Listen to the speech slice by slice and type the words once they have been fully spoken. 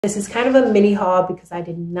This is kind of a mini haul because I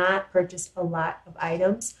did not purchase a lot of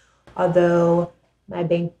items, although my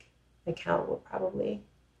bank account will probably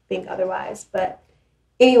think otherwise. But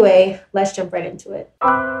anyway, let's jump right into it.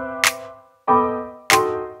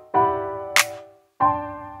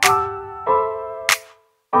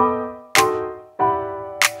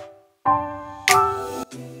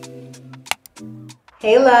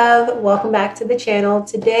 Hey love, welcome back to the channel.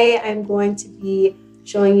 Today I'm going to be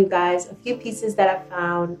showing you guys a few pieces that I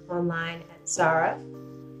found online at Zara,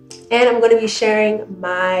 and I'm going to be sharing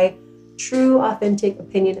my true authentic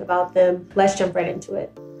opinion about them. Let's jump right into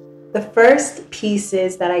it. The first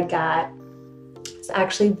pieces that I got is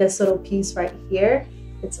actually this little piece right here.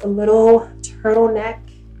 It's a little turtleneck,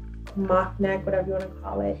 mock neck, whatever you want to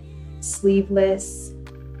call it, sleeveless,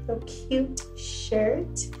 so cute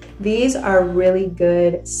shirt. These are really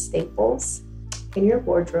good staples in your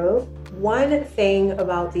wardrobe. One thing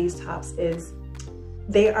about these tops is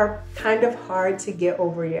they are kind of hard to get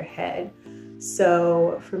over your head.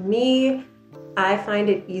 So for me, I find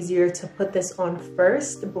it easier to put this on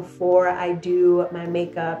first before I do my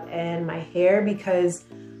makeup and my hair, because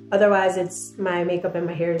otherwise my makeup and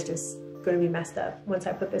my hair is just going to be messed up once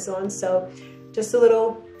I put this on. So just a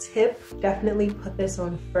little tip, definitely put this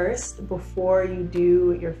on first before you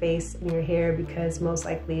do your face and your hair, because most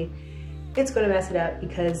likely it's going to mess it up,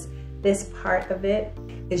 because this part of it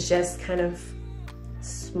is just kind of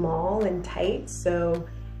small and tight. So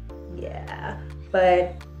yeah,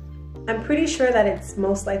 but I'm pretty sure that it's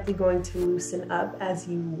most likely going to loosen up as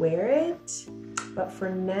you wear it, but for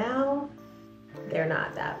now they're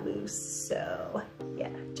not that loose. So yeah,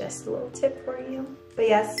 just a little tip for you. But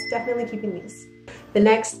yes, definitely keeping these. The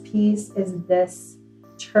next piece is this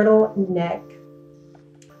turtleneck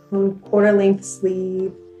quarter length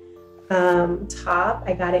sleeve top.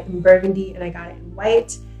 I got it in burgundy and I got it in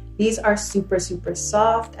white. These are super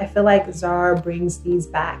soft. I feel like Zara brings these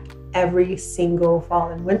back every single fall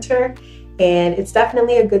and winter, and it's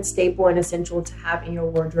definitely a good staple and essential to have in your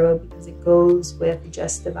wardrobe because it goes with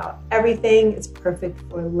just about everything. It's perfect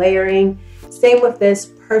for layering. Same with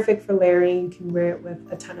this, perfect for layering. You can wear it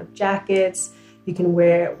with a ton of jackets. You can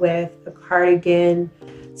wear it with a cardigan.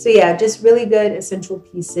 So yeah, just really good essential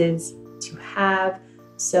pieces to have.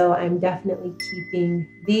 So I'm definitely keeping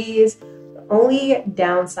these. The only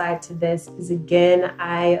downside to this is, again,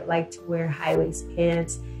 I like to wear high-waist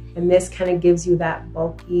pants, and this kind of gives you that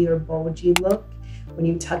bulky or bulgy look when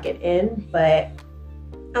you tuck it in, but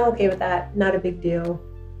I'm okay with that, not a big deal.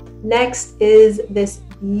 Next is this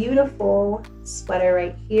beautiful sweater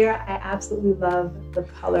right here. I absolutely love the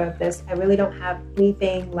color of this. I really don't have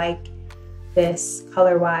anything like this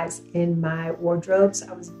color-wise in my wardrobe, so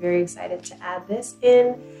I was very excited to add this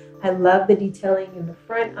in. I love the detailing in the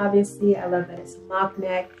front, obviously. I love that it's a mock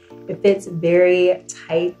neck. It fits very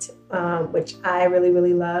tight, which I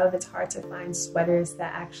really love. It's hard to find sweaters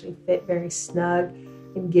that actually fit very snug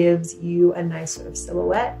and gives you a nice sort of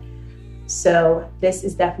silhouette. So this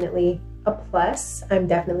is definitely a plus. I'm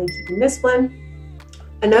definitely keeping this one.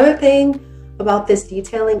 Another thing about this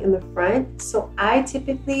detailing in the front, so I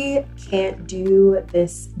typically can't do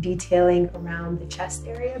this detailing around the chest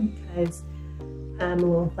area because I'm a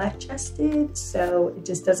little flat chested, so it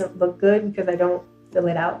just doesn't look good because I don't fill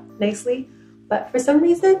it out nicely. But for some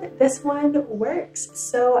reason this one works,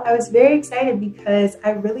 so I was very excited because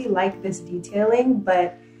I really like this detailing,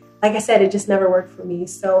 but like I said, it just never worked for me.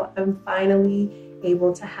 So I'm finally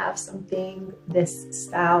able to have something this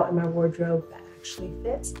style in my wardrobe that actually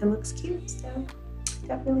fits and looks cute. So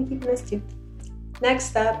definitely keeping this too.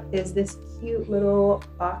 Next up is this cute little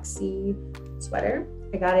boxy sweater.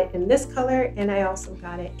 I got it in this color and I also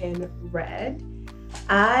got it in red.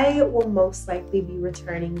 I will most likely be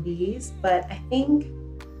returning these, but I think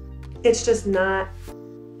it's just not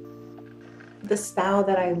the style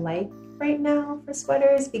that I like right now for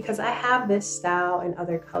sweaters, because I have this style in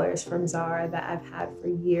other colors from Zara that I've had for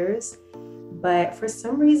years, but for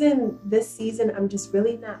some reason this season I'm just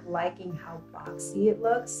really not liking how boxy it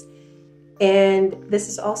looks. And this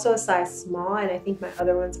is also a size small, and I think my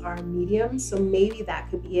other ones are a medium, so maybe that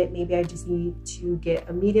could be it. Maybe I just need to get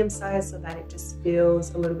a medium size so that it just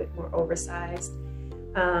feels a little bit more oversized,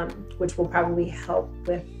 which will probably help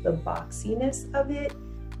with the boxiness of it.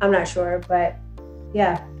 I'm not sure, but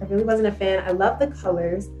yeah, I really wasn't a fan. I love the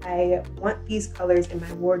colors. I want these colors in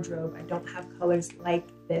my wardrobe. I don't have colors like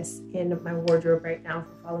this in my wardrobe right now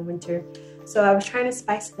for fall and winter. So I was trying to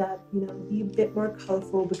spice it up, you know, be a bit more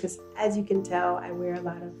colorful, because as you can tell, I wear a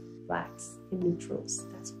lot of blacks and neutrals.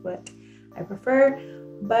 That's what I prefer,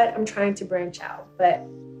 but I'm trying to branch out. But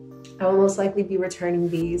I will most likely be returning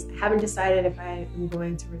these. I haven't decided if I am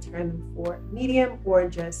going to return them for medium or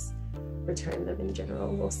just return them in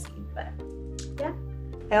general. We'll see, but yeah.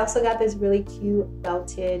 I also got this really cute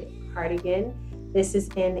belted cardigan. This is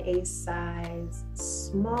in a size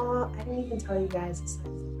small. I didn't even tell you guys the size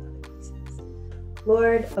of the other pieces.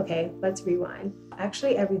 Lord, okay, let's rewind.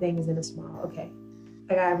 Actually, everything is in a small. Okay,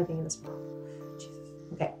 I got everything in a small. Jesus.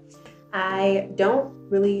 Okay. I don't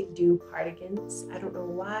really do cardigans. I don't know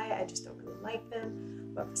why, I just don't really like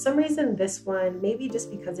them. But for some reason, this one, maybe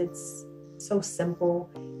just because it's so simple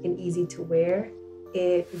and easy to wear,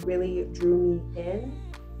 it really drew me in.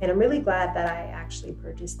 And I'm really glad that I actually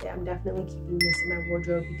purchased it. I'm definitely keeping this in my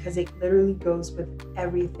wardrobe because it literally goes with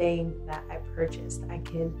everything that I purchased. I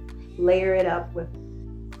can layer it up with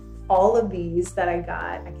all of these that I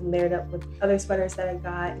got. I can layer it up with other sweaters that I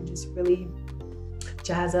got and just really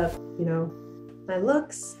jazz up, you know, my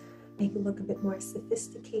looks, make it look a bit more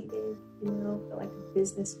sophisticated, you know, feel like a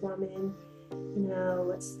businesswoman, you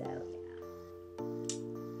know, so yeah,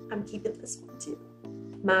 I'm keeping this one too.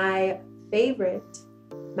 My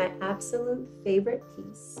absolute favorite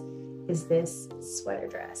piece is this sweater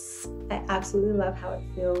dress. I absolutely love how it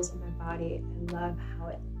feels in my body. I love how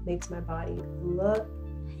it makes my body look.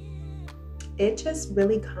 It just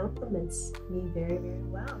really compliments me very, very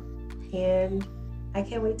well. And I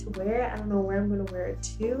can't wait to wear it. I don't know where I'm gonna wear it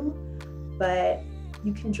to, but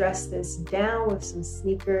you can dress this down with some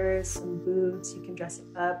sneakers, some boots. You can dress it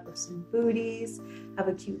up with some booties, have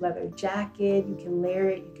a cute leather jacket. You can layer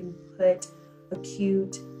it. You can put a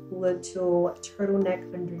cute little turtleneck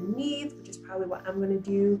underneath, which is probably what I'm gonna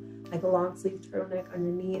do, like a long sleeve turtleneck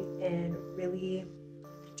underneath, and really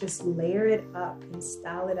just layer it up and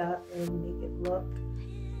style it up and make it look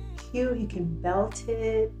cute. You can belt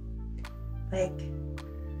it. Like,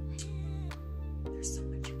 there's so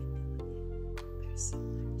much you can do with it. There's so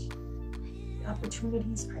much. The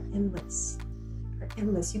opportunities are endless.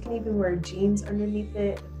 You can even wear jeans underneath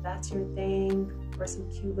it if that's your thing, or some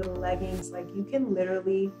cute little leggings. Like, you can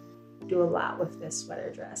literally do a lot with this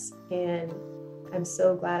sweater dress. And I'm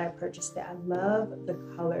so glad I purchased it. I love the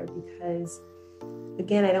color because,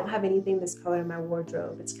 again, I don't have anything this color in my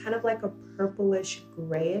wardrobe. It's kind of like a purplish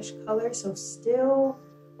grayish color, so still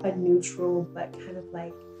a neutral, but kind of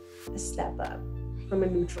like a step up from a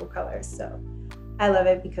neutral color. So I love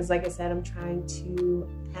it because, like I said, I'm trying to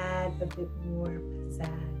add a bit more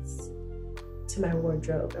pizzazz to my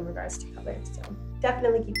wardrobe in regards to color. So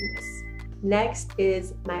definitely keeping this. Next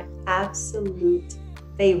is my absolute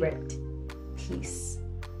favorite piece,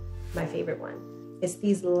 my favorite one. It's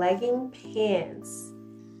these legging pants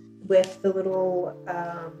with the little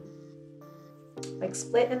like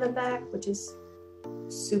split in the back, which is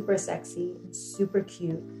super sexy and super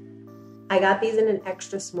cute. I got these in an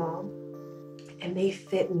extra small and they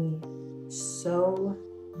fit me so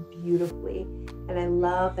beautifully. And I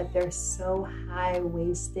love that they're so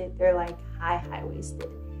high-waisted. They're like high-waisted.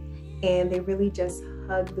 And they really just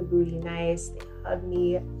hug the booty nice. They hug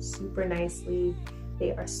me super nicely.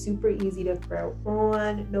 They are super easy to throw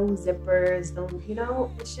on, no zippers, don't, you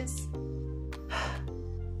know, it's just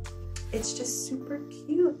super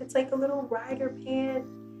cute. It's like a little rider pant.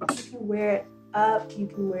 You can wear it up, you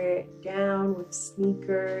can wear it down with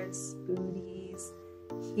sneakers, booties,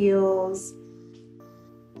 heels.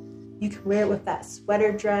 You can wear it with that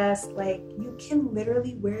sweater dress. Like, you can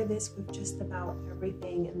literally wear this with just about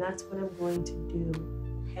everything, and that's what I'm going to do,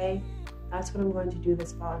 okay? That's what I'm going to do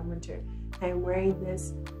this fall and winter. I am wearing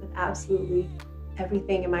this with absolutely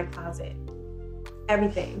everything in my closet.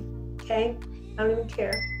 Everything, okay? I don't even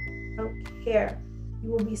care. I don't care.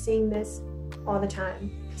 You will be seeing this all the time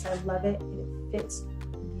because I love it and it fits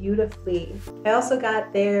beautifully. I also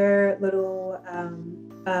got their little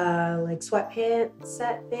like sweatpant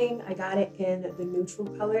set thing. I got it in the neutral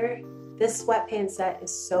color. This sweatpant set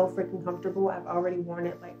is so freaking comfortable. I've already worn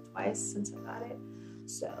it like twice since I got it,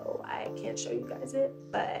 so I can't show you guys it,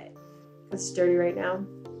 but it's dirty right now.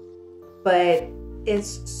 But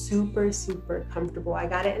it's super, super comfortable. I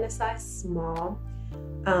got it in a size small.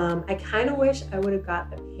 I kind of wish I would have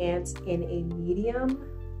got the pants in a medium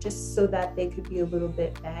just so that they could be a little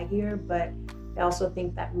bit baggier, but I also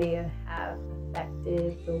think that may have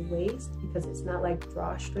affected the waist because it's not like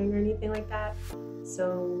drawstring or anything like that.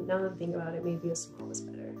 So now that I'm thinking about it, maybe a small was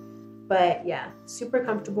better. But yeah, super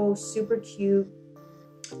comfortable, super cute.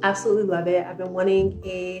 Absolutely love it. I've been wanting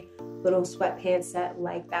a little sweatpants set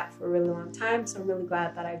like that for a really long time, so I'm really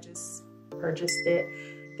glad that I just purchased it.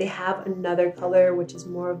 They have another color which is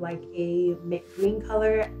more of like a mint green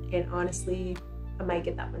color, and honestly I might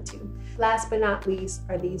get that one too. Last but not least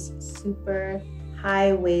are these super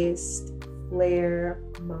high waist flare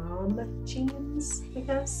mom jeans, I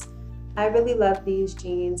guess. I really love these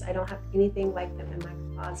jeans. I don't have anything like them in my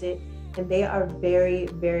closet, and they are very,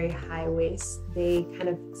 very high waist. They kind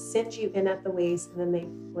of cinch you in at the waist and then they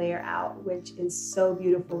flare out, which is so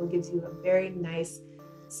beautiful. It gives you a very nice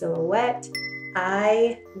silhouette.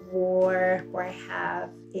 I have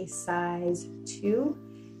a size 2,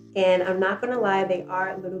 and I'm not gonna lie, they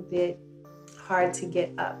are a little bit hard to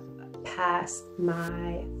get up past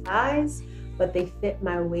my thighs, but they fit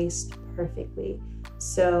my waist perfectly.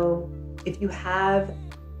 So if you have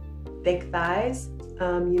thick thighs,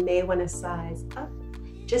 you may want to size up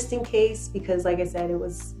just in case, because like I said, it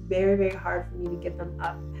was very, very hard for me to get them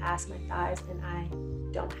up past my thighs, and I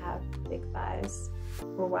don't have thick thighs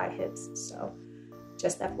or wide hips, so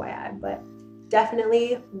just FYI, but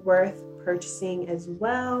definitely worth purchasing as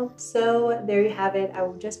well. So there you have it. I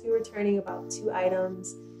will just be returning about 2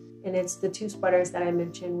 items, and it's the 2 sweaters that I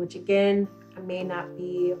mentioned, which again, I may not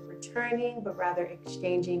be returning, but rather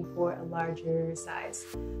exchanging for a larger size.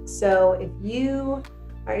 So if you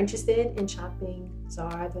are interested in shopping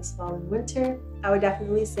Zara this fall and winter, I would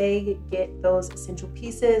definitely say get those essential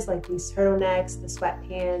pieces like these turtlenecks, the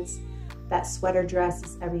sweatpants, that sweater dress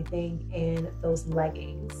is everything, and those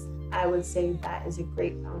leggings. I would say that is a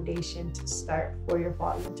great foundation to start for your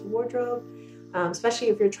fall and winter wardrobe. Especially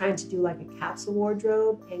if you're trying to do like a capsule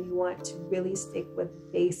wardrobe and you want to really stick with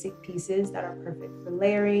basic pieces that are perfect for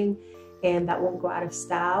layering and that won't go out of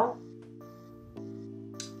style.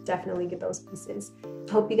 Definitely get those pieces.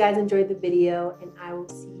 Hope you guys enjoyed the video, and I will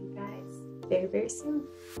see you guys very, very soon.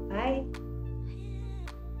 Bye.